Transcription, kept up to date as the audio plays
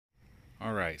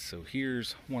Alright, so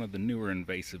here's one of the newer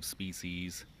invasive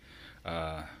species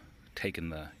taking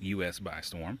the US by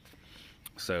storm.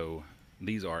 So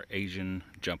these are Asian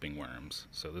jumping worms.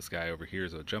 So this guy over here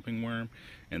is a jumping worm,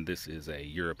 and this is a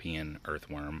European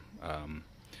earthworm,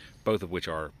 both of which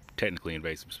are technically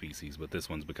invasive species, but this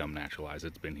one's become naturalized.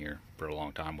 It's been here for a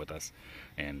long time with us,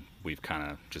 and we've kind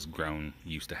of just grown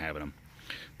used to having them.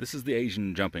 This is the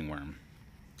Asian jumping worm.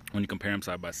 When you compare them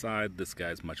side by side, this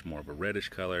guy's much more of a reddish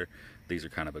color. These are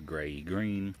kind of a gray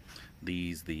green.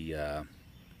 These, I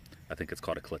think it's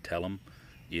called a clitellum,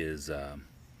 is,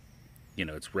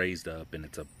 it's raised up and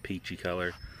it's a peachy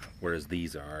color, whereas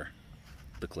these are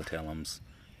the clitellums.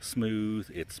 Smooth,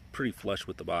 it's pretty flush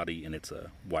with the body, and it's a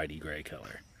whitey gray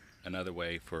color. Another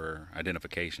way for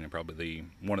identification, and probably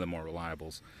one of the more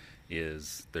reliables,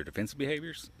 is their defensive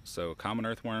behaviors. So a common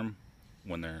earthworm,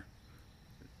 when they're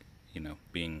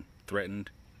being threatened,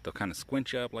 they'll kind of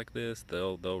squinch up like this.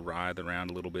 They'll writhe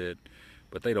around a little bit,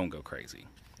 but they don't go crazy.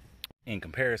 In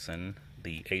comparison,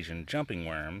 the Asian jumping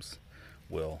worms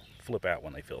will flip out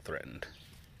when they feel threatened.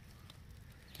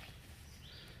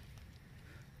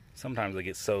 Sometimes they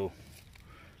get so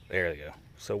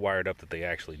wired up that they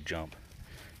actually jump,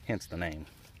 hence the name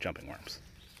jumping worms.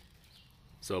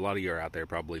 So a lot of you are out there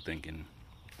probably thinking,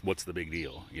 what's the big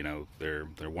deal? They're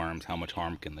worms, how much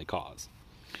harm can they cause?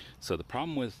 So the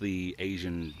problem with the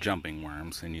Asian jumping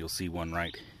worms, and you'll see one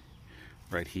right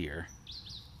here,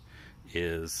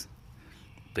 is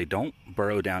they don't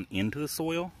burrow down into the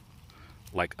soil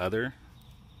like other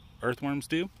earthworms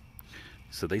do.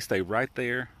 So they stay right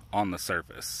there on the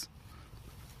surface.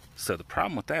 So the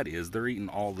problem with that is they're eating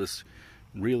all this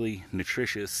really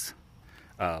nutritious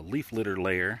leaf litter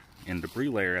layer and debris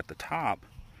layer at the top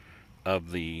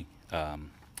of the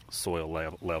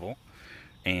soil level.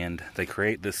 And they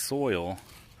create this soil,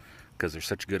 because they're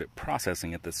such good at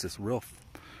processing it, that's this real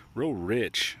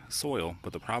rich soil.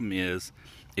 But the problem is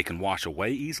it can wash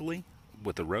away easily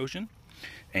with erosion,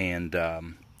 and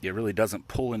it really doesn't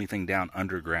pull anything down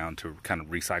underground to kind of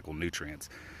recycle nutrients.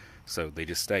 So they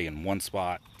just stay in one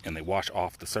spot and they wash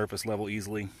off the surface level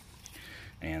easily,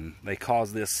 and they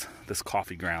cause this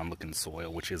coffee ground looking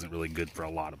soil, which isn't really good for a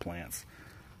lot of plants.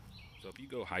 So if you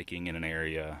go hiking in an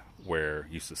area where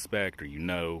you suspect or you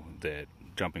know that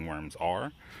jumping worms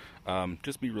are,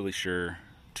 just be really sure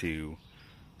to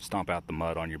stomp out the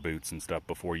mud on your boots and stuff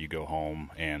before you go home,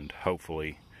 and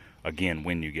hopefully again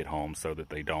when you get home, so that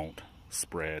they don't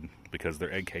spread, because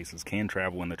their egg cases can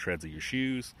travel in the treads of your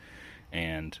shoes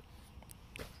and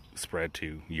spread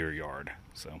to your yard.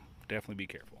 So definitely be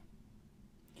careful.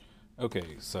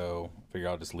 Okay, so I figure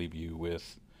I'll just leave you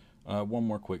with one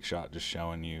more quick shot, just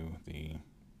showing you the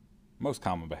most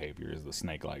common behavior is the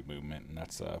snake-like movement, and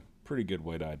that's a pretty good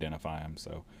way to identify them.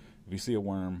 So if you see a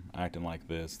worm acting like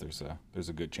this, there's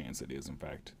a good chance it is in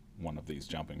fact one of these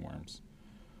jumping worms.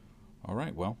 All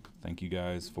right, well, thank you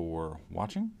guys for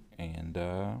watching, and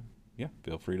yeah,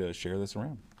 feel free to share this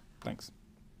around. Thanks.